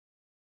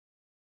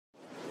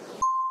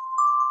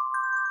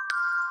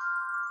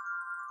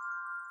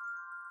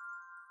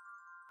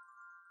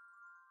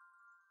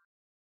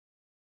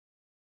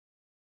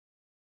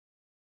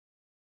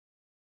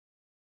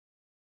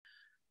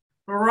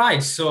All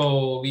right,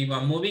 so we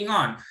were moving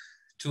on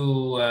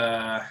to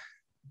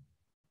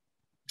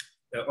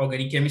the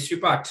organic chemistry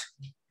part.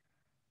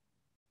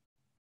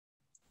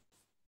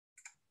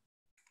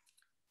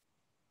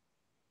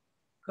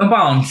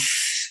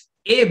 Compounds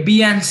A,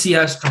 B, and C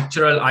are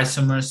structural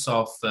isomers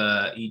of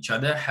each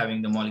other,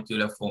 having the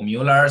molecular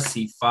formula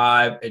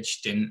C5,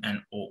 H10, and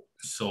O.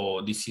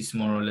 So this is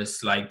more or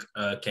less like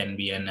can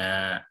be an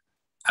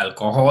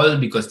alcohol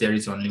because there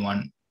is only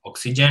one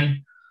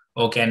oxygen,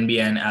 or can be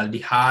an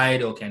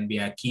aldehyde, or can be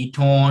a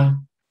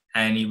ketone,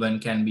 and even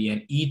can be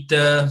an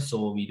ether.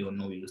 So we don't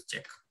know, we will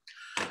check.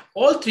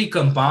 All three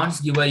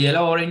compounds give a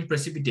yellow-orange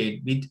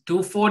precipitate with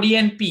 2,4-D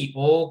and P.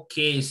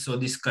 Okay, so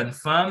this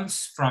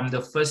confirms from the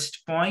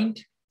first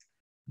point.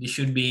 This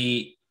should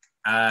be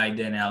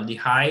either an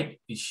aldehyde,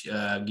 which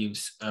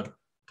gives a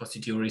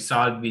positive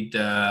result with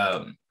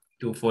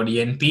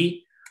 2,4-D and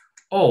P,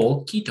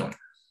 or ketone.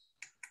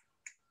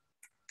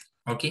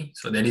 Okay,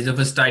 so that is the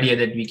first idea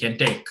that we can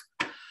take.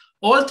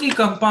 All three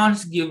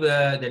compounds give,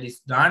 that is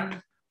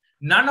done.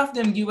 None of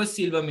them give a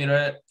silver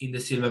mirror in the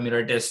silver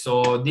mirror test.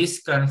 So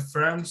this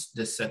confirms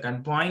the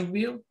second point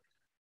view.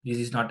 This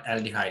is not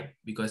aldehyde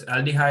because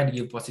aldehyde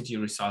give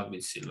positive result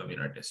with silver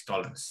mirror test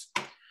tolerance.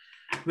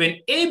 When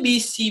A, B,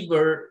 C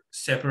were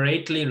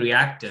separately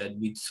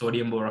reacted with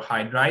sodium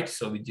borohydride,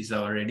 so which is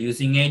our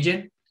reducing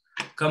agent,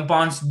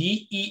 compounds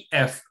D, E,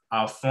 F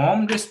are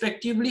formed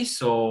respectively.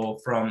 So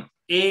from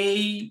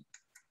A,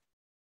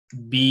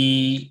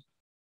 B,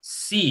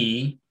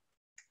 C,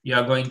 you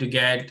are going to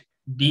get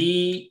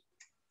D,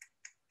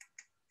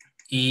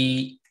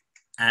 E,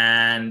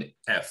 and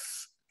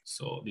F.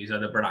 So these are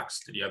the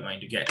products that you are going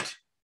to get.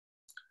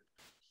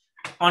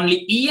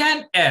 Only E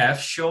and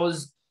F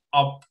shows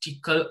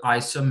optical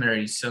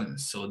isomerism.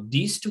 So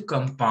these two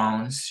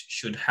compounds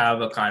should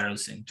have a chiral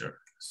center.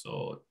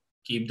 So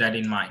keep that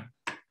in mind.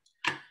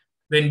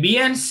 When B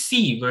and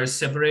C were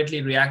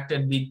separately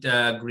reacted with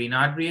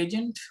Grignard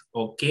reagent,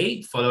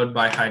 okay, followed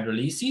by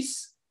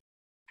hydrolysis,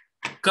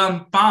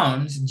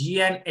 compounds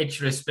G and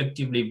H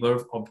respectively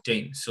were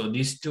obtained. So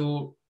these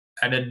two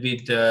added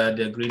with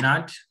the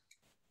Grignard.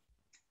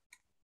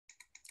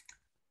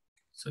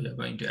 So you're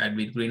going to add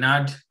with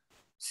Grignard,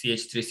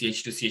 CH3,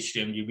 CH2,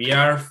 CH3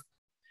 MgBr,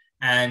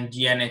 and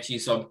G and H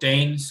is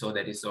obtained. So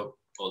that is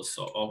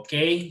also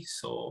okay.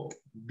 So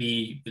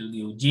B will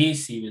give G,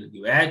 C will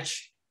give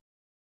H.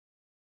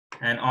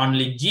 And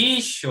only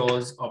G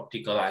shows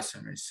optical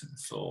isomerism.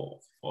 So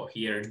for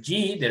here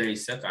G, there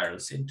is a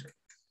chiral center.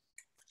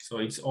 So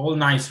it's all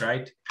nice,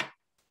 right?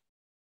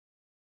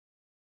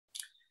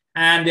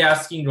 And they're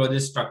asking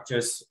Rhodes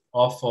structures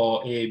of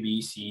A,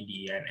 B, C,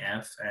 D, and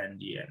F, and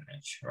D and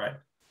H, right?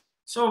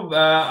 So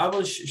I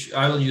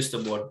will use the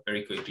board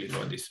very quickly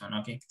for this one,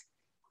 okay?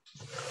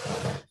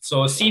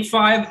 So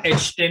C5,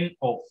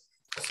 H10O.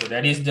 So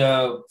that is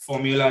the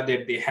formula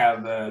that they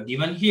have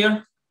given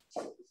here.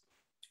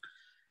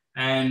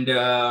 And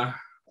I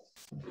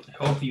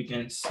hope you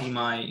can see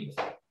my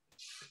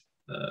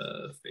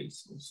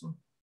face also.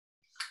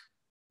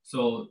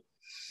 So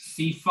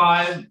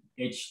C5,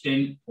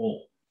 H10O.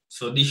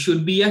 So this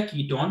should be a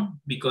ketone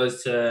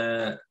because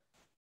the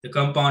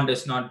compound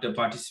does not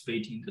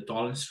participate in the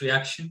tolerance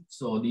reaction.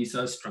 So these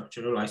are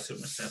structural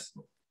isomers as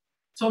well.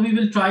 So we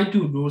will try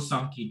to do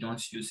some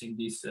ketones using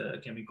this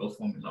chemical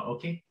formula,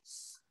 okay?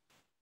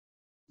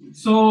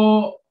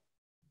 So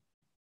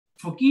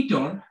for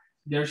ketone,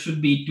 there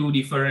should be two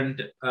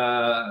different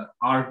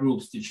R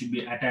groups that should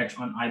be attached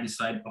on either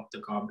side of the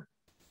carbon,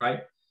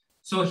 right?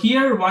 So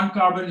here one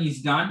carbon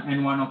is done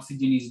and one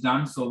oxygen is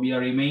done. So we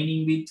are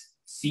remaining with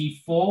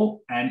C4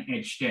 and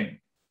H10.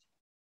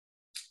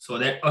 So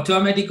that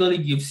automatically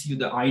gives you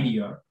the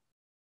idea.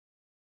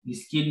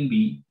 This can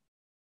be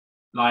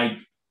like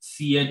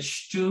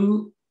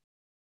CH2,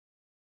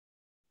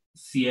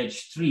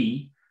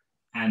 CH3,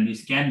 and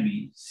this can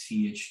be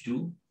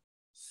CH2,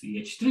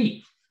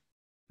 CH3.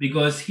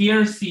 Because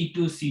here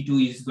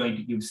C2 is going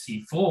to give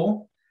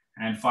C4,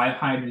 and 5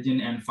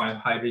 hydrogen and 5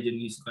 hydrogen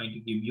is going to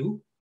give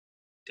you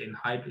 10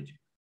 hydrogen.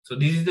 So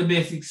this is the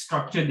basic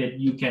structure that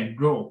you can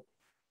draw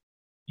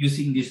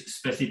using this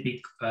specific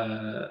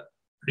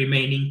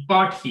remaining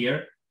part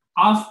here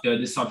after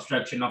the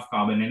subtraction of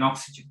carbon and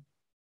oxygen.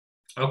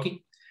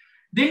 Okay.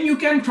 Then you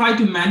can try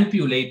to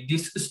manipulate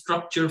this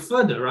structure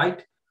further,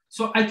 right?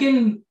 So I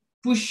can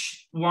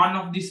push one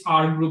of this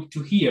R group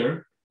to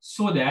here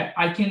so that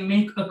I can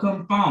make a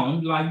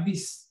compound like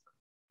this.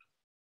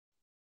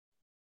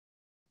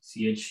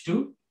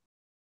 CH2,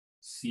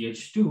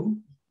 CH2,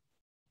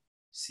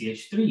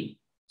 CH3.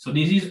 So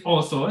this is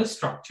also a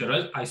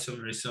structural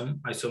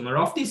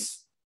isomer of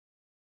this.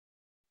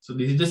 So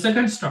this is the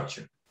second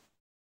structure.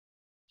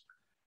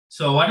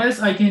 So what else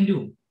I can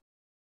do?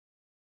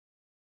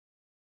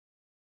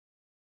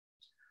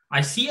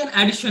 I see an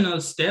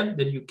additional step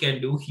that you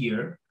can do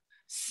here.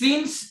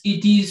 Since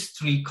it is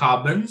 3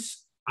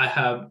 carbons, I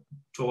have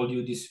told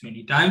you this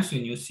many times,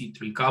 when you see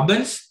 3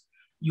 carbons,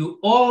 you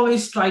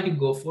always try to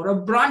go for a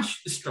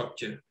branch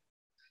structure.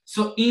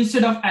 So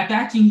instead of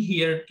attaching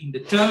here in the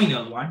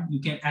terminal one,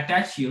 you can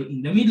attach here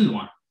in the middle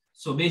one.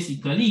 So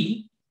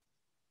basically,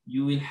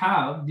 you will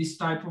have this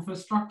type of a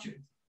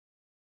structure.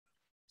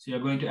 So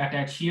you're going to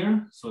attach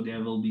here. So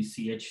there will be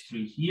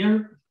CH3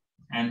 here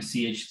and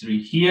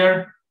CH3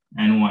 here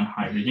and one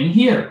hydrogen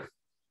here.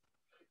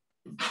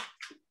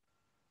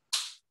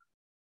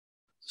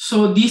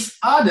 So these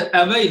are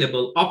the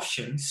available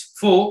options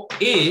for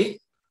A,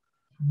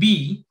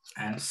 B,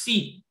 and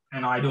C.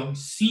 And I don't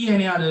see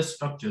any other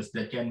structures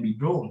that can be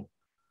drawn.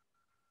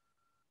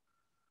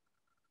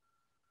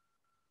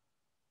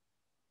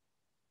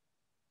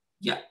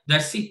 Yeah,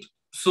 that's it.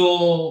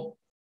 So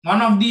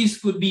one of these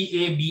could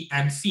be A, B,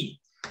 and C.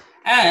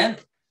 And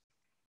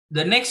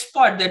the next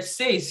part that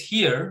says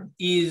here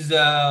is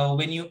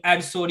when you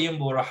add sodium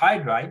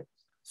borohydride,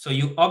 so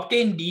you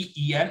obtain D,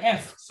 E, and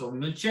F. So we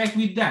will check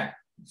with that.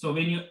 So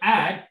when you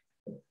add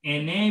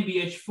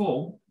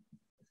NaBH4,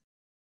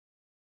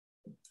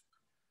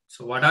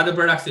 so what are the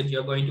products that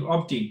you're going to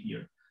obtain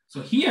here?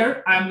 So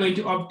here I'm going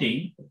to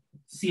obtain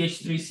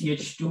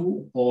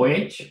CH3CH2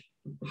 OH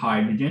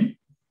hydrogen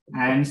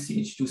and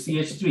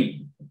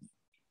CH2CH3.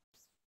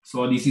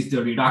 So this is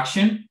the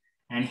reduction.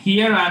 And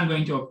here I'm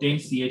going to obtain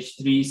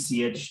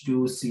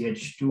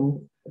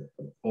CH3CH2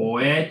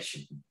 OH,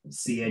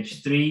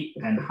 CH3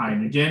 and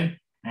hydrogen.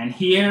 And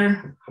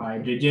here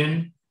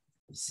hydrogen,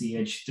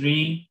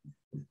 CH3,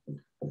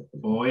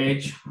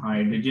 OH,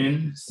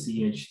 hydrogen,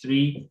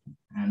 CH3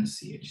 and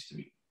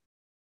CH3.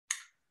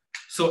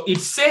 So it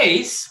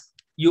says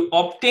you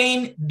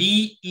obtain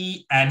D,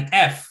 E, and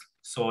F.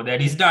 So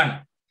that is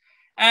done.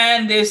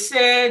 And they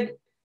said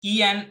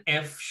E and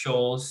F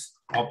shows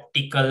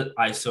optical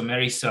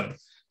isomerism.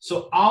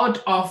 So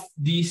out of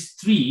these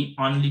three,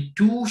 only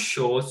two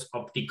shows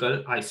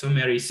optical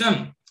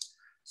isomerism.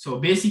 So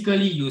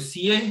basically you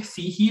see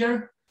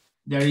here,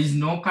 there is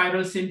no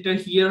chiral center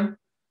here,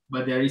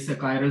 but there is a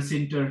chiral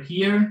center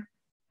here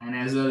and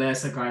as well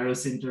as a chiral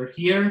center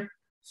here.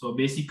 So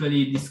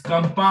basically this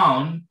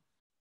compound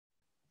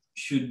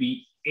should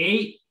be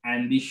A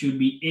and this should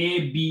be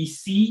A, B,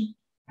 C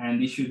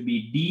and this should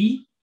be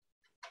D.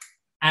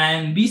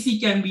 And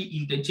BC can be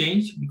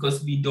interchanged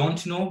because we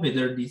don't know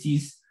whether this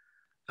is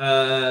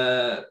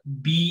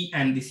B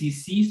and this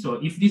is C. So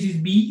if this is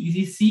B,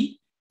 this is C.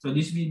 So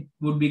this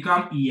would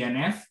become E and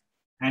F.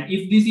 And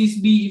if this is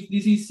B, if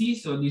this is C,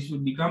 so this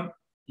would become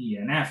E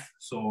and F.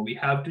 So we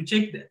have to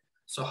check that.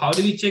 So how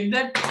do we check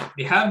that?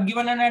 We have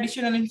given an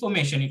additional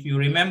information, if you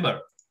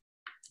remember.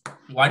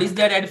 What is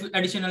that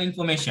additional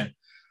information?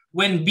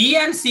 When B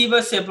and C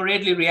were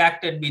separately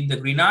reacted with the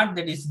Grignard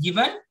that is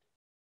given,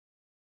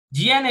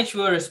 G and H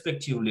were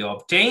respectively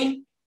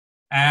obtained,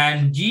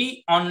 and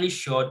G only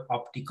showed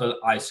optical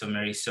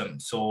isomerism.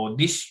 So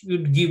this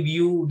should give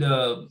you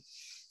the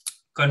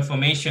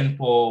confirmation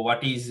for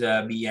what is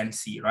B and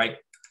C, right?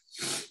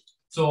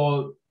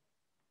 So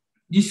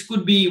this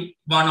could be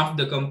one of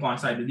the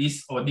compounds, either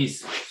this or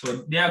this.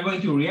 So they are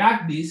going to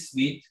react this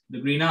with the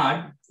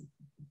Grignard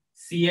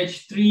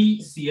CH3,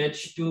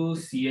 CH2,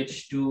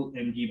 CH2,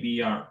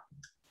 MgBr.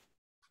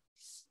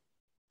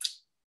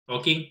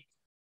 Okay.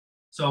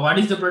 So what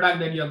is the product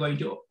that you are going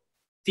to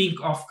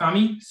think of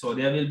coming? So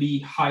there will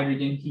be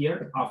hydrogen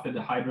here after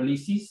the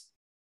hydrolysis,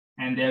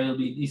 and there will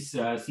be this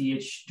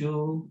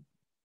CH2,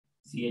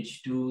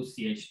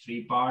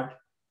 CH3 part,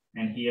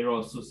 and here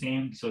also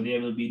same. So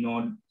there will be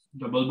no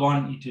double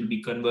bond, it will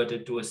be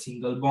converted to a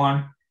single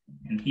bond.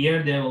 And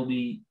here there will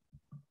be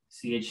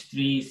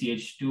CH3,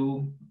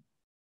 CH2,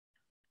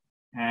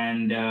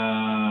 and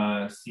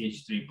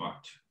CH3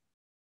 part.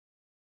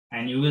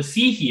 And you will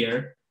see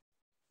here,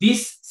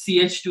 this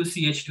CH2,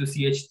 CH2,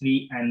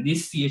 CH3, and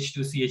this CH2,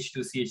 CH2,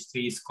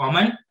 CH3 is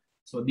common.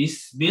 So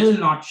this will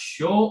not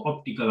show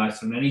optical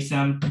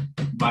isomerism,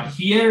 but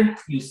here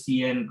you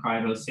see an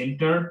chiral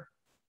center,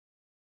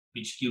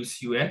 which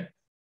gives you an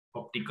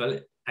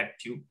optical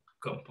active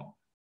compound.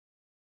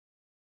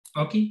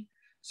 Okay,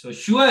 so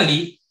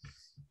surely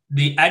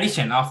the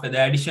addition, after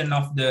the addition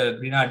of the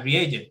Grignard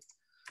reagent,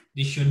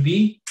 this should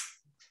be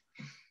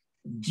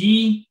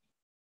G,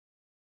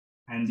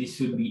 and this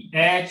should be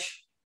H,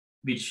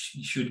 which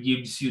should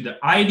gives you the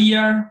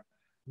idea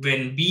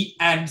when B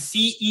and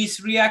C is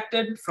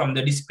reacted. From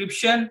the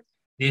description,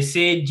 they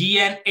say G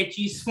and H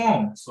is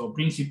formed. So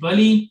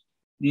principally,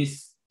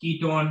 this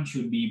ketone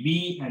should be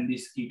B and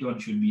this ketone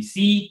should be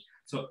C.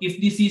 So if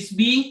this is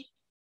B,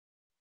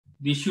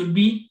 this should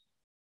be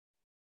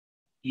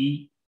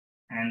E,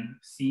 and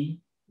C,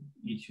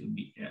 it should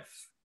be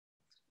F.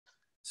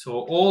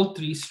 So all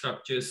three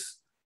structures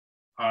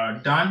are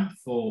done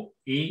for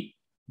A,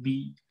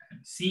 B,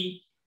 and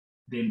C.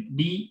 Then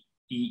D,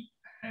 E,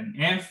 and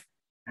F,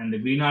 and the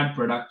Grignard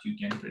product you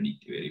can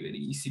predict very, very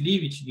easily,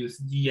 which gives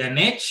G and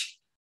H,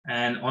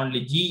 and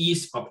only G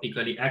is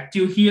optically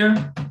active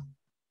here.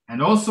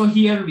 And also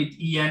here with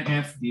E and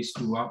F, these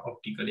two are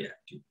optically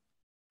active.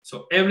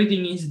 So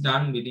everything is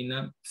done within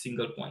a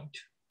single point.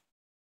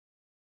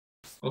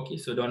 Okay,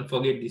 so don't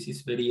forget, this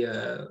is very,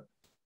 I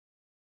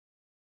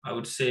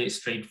would say,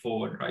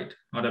 straightforward, right?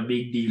 Not a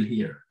big deal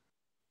here.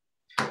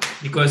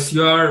 Because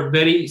you are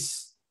very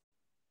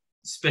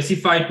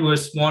specified to a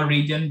small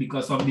region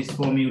because of this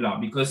formula,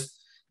 because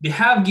they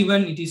have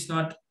given it is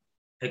not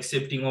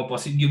accepting or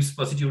gives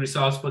positive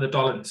results for the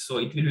tolerance. So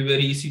it will be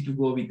very easy to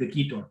go with the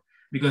ketone,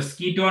 because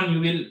ketone, you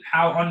will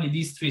have only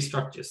these three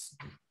structures.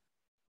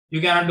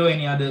 You cannot do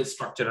any other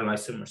structural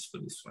isomers for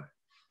this one.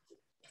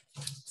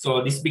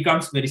 So this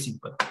becomes very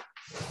simple.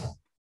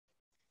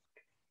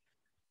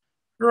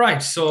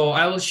 Right, so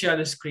I will share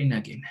the screen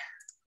again.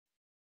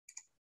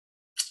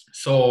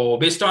 So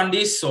based on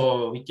this,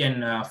 so we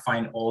can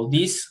find all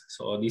these.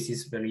 So this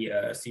is very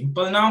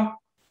simple now.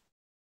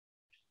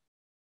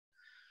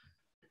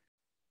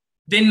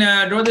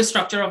 Then draw the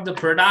structure of the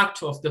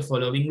product of the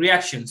following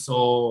reaction.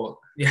 So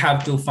we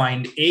have to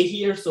find A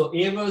here. So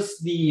A was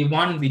the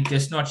one which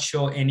does not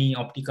show any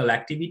optical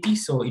activity.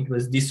 So it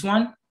was this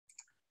one.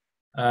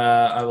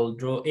 I will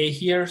draw A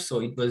here.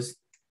 So it was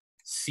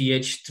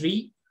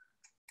CH3,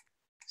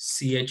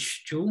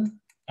 CH2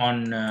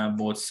 on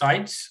both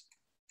sides.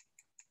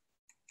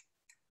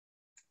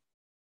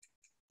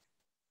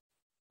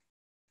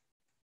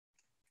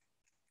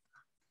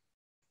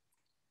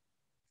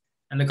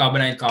 And the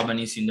carbonyl carbon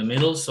is in the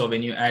middle. So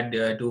when you add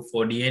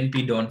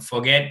 2,4-DNP, don't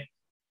forget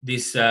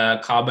this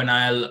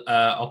carbonyl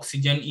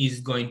oxygen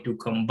is going to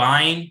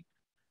combine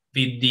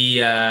with the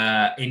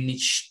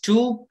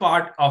NH2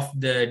 part of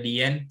the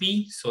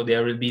DNP. So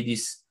there will be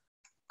this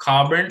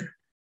carbon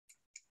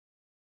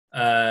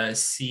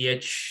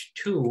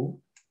CH2,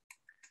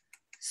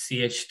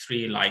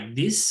 CH3 like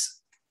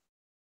this.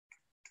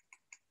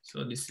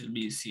 So this will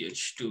be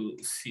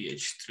CH2,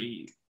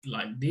 CH3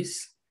 like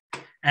this.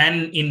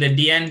 And in the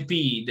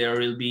DNP, there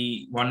will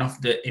be one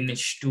of the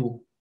NH2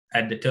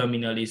 at the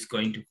terminal is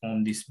going to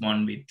form this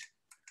bond with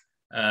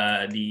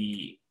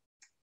the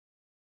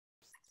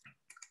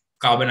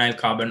carbonyl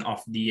carbon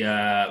of the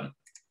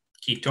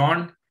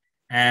ketone.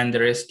 And the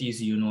rest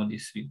is, you know,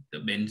 this with the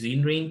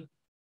benzene ring.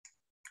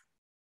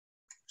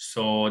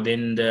 So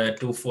then the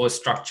 2,4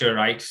 structure,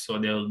 right? So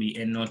there will be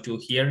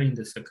NO2 here in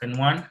the second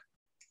one.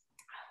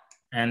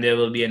 And there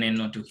will be an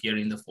NO2 here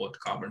in the fourth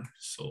carbon.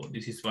 So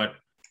this is what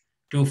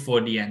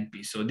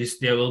 2,4-DNP. So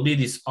there will be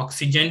this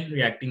oxygen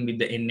reacting with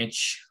the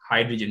NH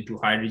hydrogen to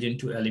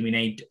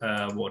eliminate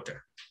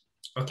water.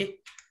 Okay,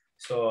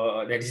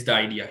 so that is the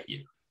idea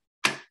here.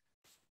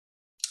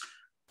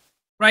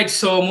 Right,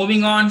 so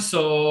moving on.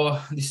 So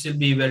this will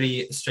be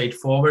very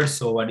straightforward.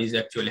 So what is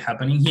actually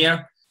happening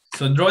here?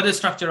 So draw the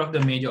structure of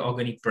the major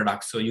organic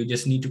product. So you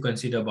just need to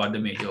consider about the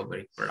major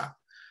organic product.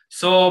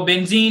 So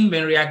benzene,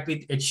 when react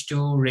with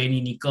H2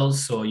 Raney nickel,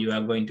 so you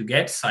are going to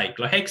get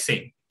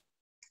cyclohexane.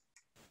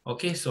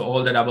 Okay, so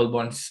all the double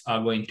bonds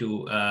are going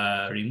to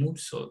remove,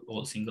 so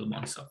all single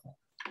bonds are formed.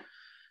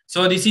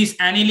 So this is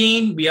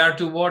aniline,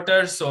 Br2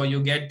 water, so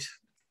you get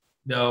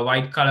the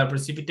white color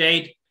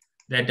precipitate,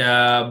 that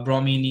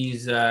bromine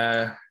is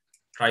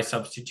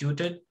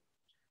tri-substituted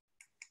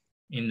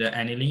in the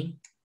aniline.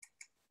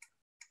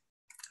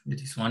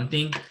 That is one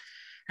thing.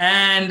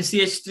 And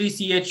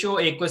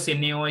CH3CHO aqueous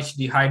NaOH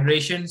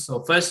dehydration.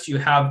 So first you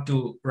have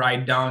to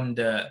write down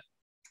the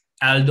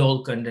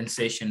aldol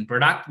condensation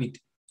product with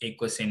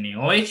aqueous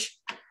NaOH,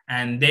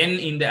 and then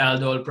in the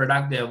aldol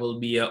product there will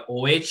be a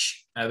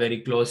OH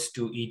very close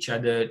to each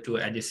other to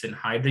adjacent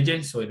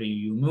hydrogen. So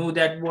you move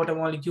that water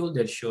molecule,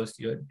 that shows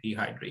your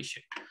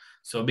dehydration.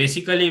 So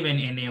basically when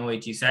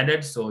NaOH is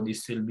added, so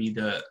this will be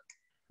the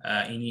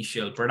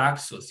initial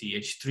product, so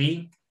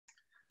CH3.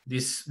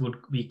 This would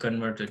be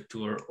converted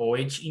to our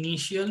OH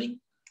initially,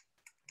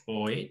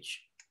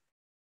 OH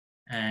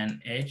and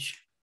H,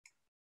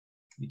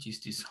 which is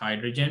this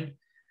hydrogen.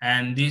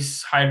 And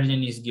this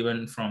hydrogen is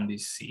given from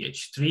this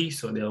CH3.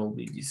 So there will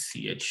be this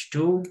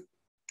CH2.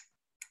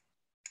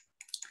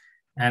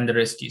 And the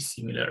rest is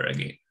similar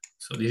again.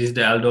 So this is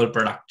the aldol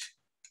product,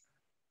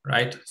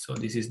 right? So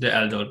this is the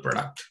aldol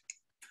product.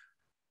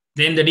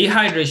 Then the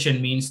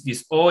dehydration means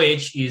this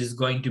OH is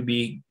going to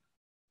be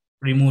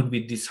removed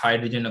with this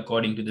hydrogen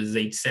according to the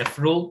Zaitsev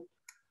rule.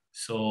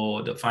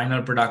 So the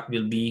final product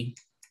will be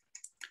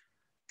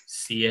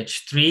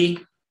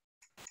CH3,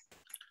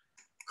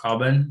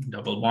 carbon,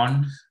 double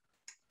bond,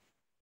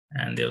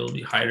 and there will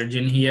be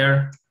hydrogen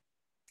here,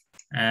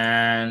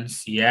 and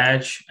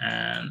CH,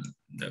 and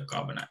the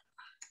carbonate.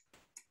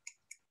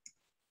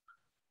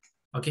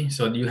 Okay,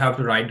 so you have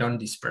to write down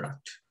this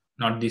product,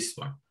 not this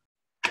one.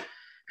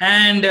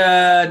 And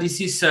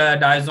this is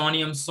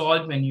diazonium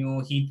salt. When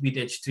you heat with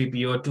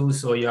H3PO2,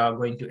 so you are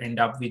going to end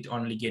up with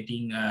only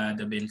getting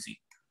the benzene.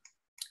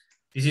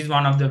 This is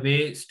one of the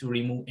ways to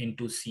remove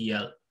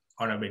N2Cl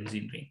on a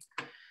benzene ring.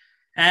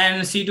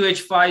 And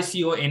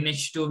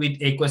C2H5CONH2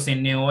 with aqueous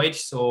NaOH.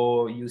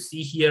 So you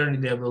see here,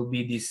 there will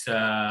be this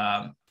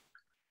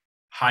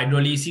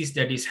hydrolysis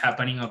that is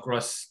happening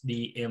across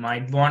the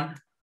amide bond.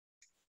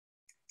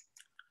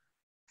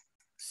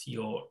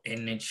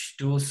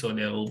 CONH2, so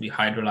there will be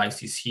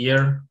hydrolysis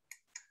here.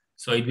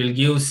 So it will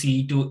give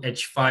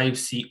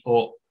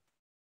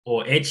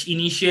C2H5COOH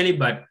initially,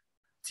 but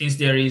since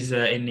there is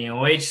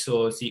NaOH,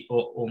 so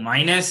COO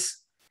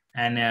minus,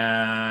 and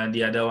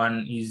the other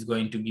one is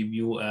going to give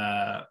you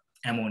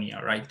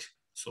ammonia, right?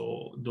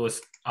 So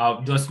those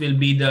will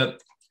be the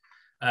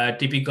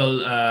typical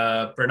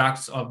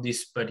products of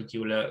this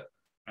particular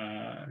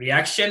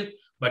reaction,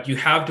 but you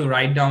have to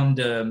write down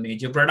the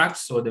major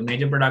products. So the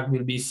major product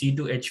will be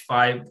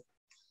C2H5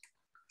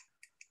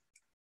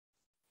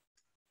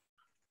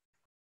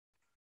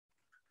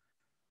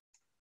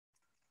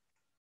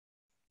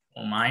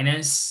 or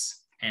minus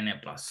Na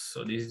plus.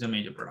 So this is the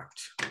major product.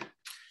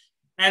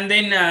 And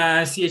then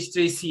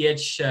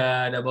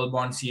CH3CH double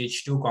bond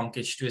CH2 conc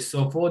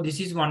H2SO4. This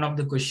is one of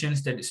the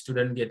questions that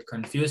students get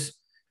confused.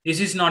 This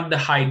is not the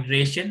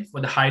hydration. For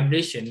the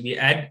hydration, we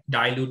add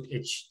dilute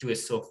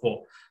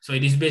H2SO4. So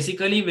it is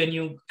basically when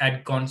you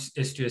add const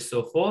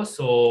H2SO4.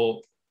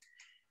 So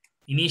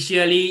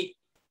initially,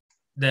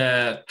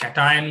 the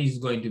cation is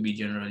going to be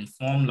generally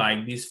formed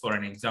like this. For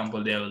an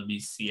example, there will be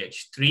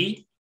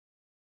CH3,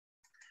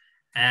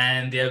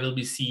 and there will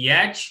be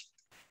CH,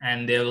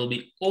 and there will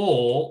be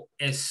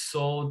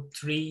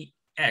OSO3H.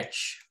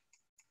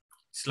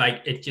 It's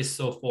like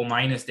HSO4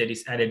 minus that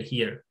is added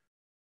here,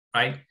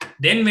 right?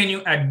 Then when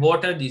you add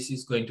water, this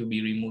is going to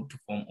be removed to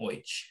form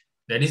OH.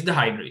 That is the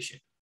hydration.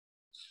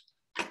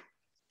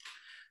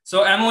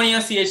 So ammonia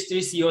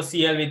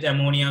CH3COCl with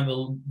ammonia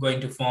will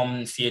going to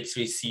form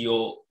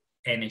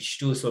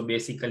CH3CONH2. So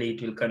basically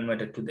it will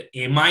convert it to the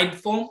amide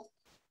form.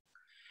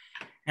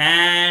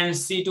 And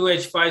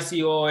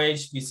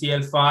C2H5COOH,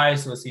 BCl5,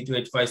 so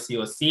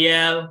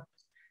C2H5COCl.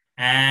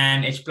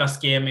 And H plus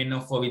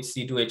KMNO4 with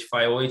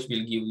C2H5OH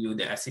will give you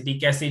the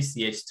acetic acid,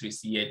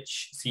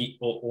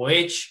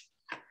 CH3CHCOOH.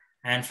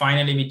 And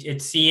finally with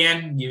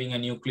HCN, giving a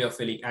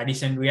nucleophilic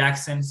addition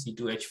reaction,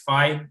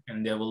 C2H5,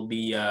 and there will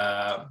be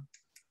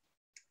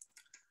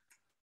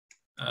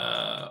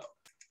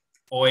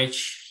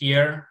OH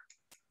here.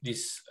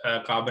 This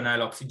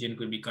carbonyl oxygen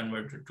could be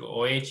converted to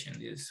OH, and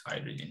this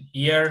hydrogen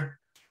here,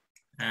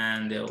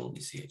 and there will be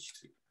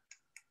CH3.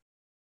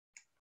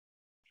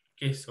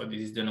 Okay, so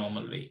this is the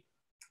normal way,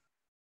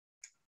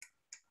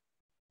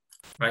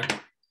 right?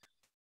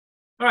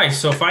 All right,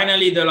 so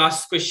finally, the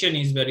last question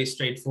is very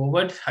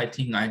straightforward. I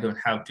think I don't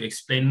have to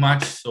explain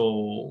much.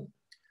 So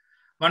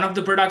one of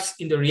the products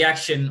in the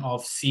reaction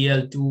of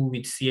Cl2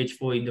 with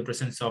CH4 in the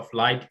presence of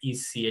light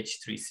is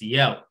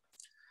CH3Cl.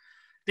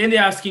 Then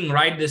they're asking,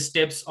 write the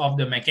steps of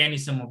the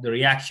mechanism of the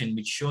reaction,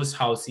 which shows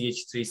how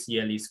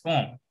CH3Cl is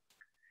formed,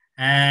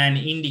 and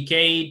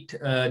indicate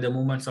the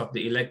movements of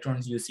the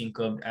electrons using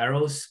curved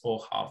arrows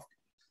or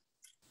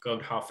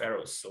curved half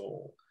arrows.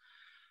 So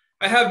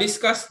I have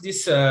discussed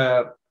this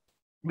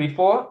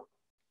before.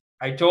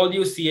 I told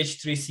you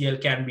CH3Cl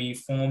can be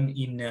formed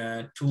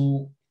in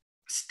 2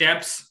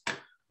 steps.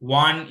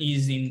 One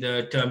is in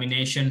the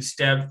termination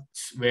step,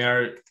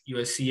 where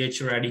your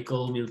CH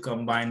radical will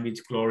combine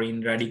with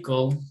chlorine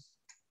radical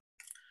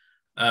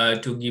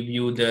to give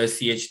you the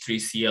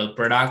CH3Cl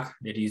product.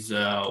 That is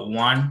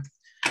 1.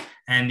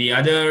 And the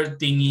other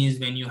thing is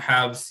when you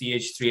have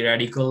CH3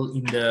 radical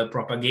in the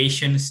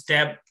propagation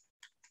step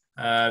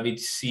with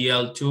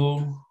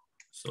Cl2,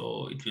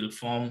 so it will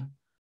form,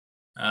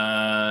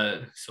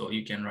 so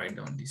you can write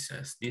down this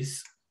as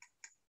this.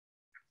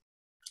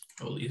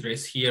 I'll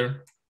erase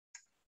here.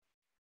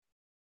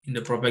 In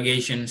the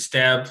propagation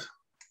step,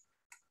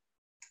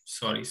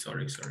 in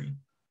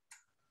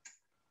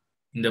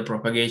the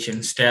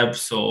propagation step,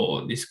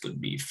 so this could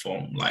be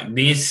formed like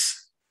this.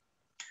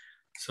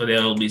 So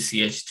there will be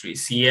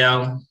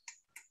CH3Cl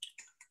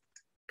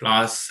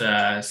plus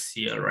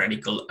Cl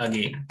radical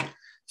again.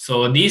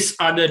 So these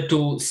are the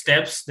 2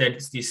 steps that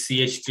this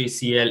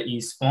CH3Cl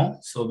is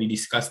formed. So we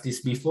discussed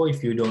this before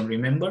if you don't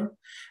remember.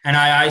 And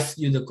I asked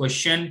you the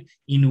question,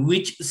 in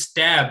which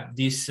step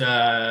this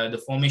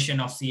the formation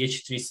of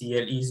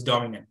CH3Cl is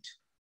dominant?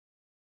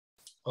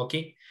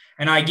 Okay,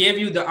 and I gave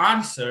you the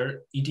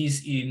answer. It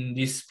is in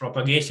this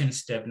propagation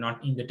step,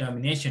 not in the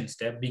termination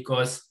step,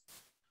 because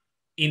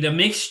in the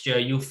mixture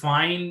you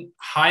find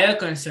higher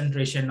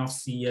concentration of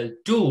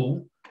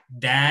Cl2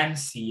 than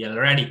Cl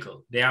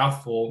radical.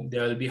 Therefore,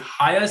 there will be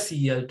higher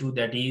Cl2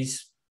 that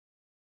is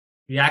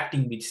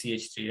reacting with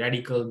CH3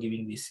 radical,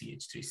 giving this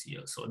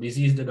CH3Cl. So this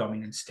is the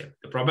dominant step.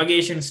 The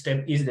propagation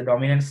step is the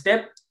dominant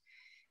step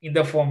in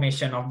the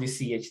formation of the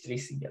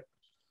CH3Cl.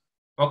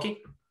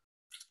 Okay,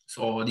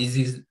 so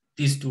these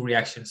 2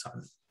 reactions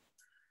are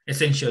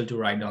essential to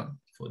write down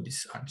for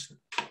this answer.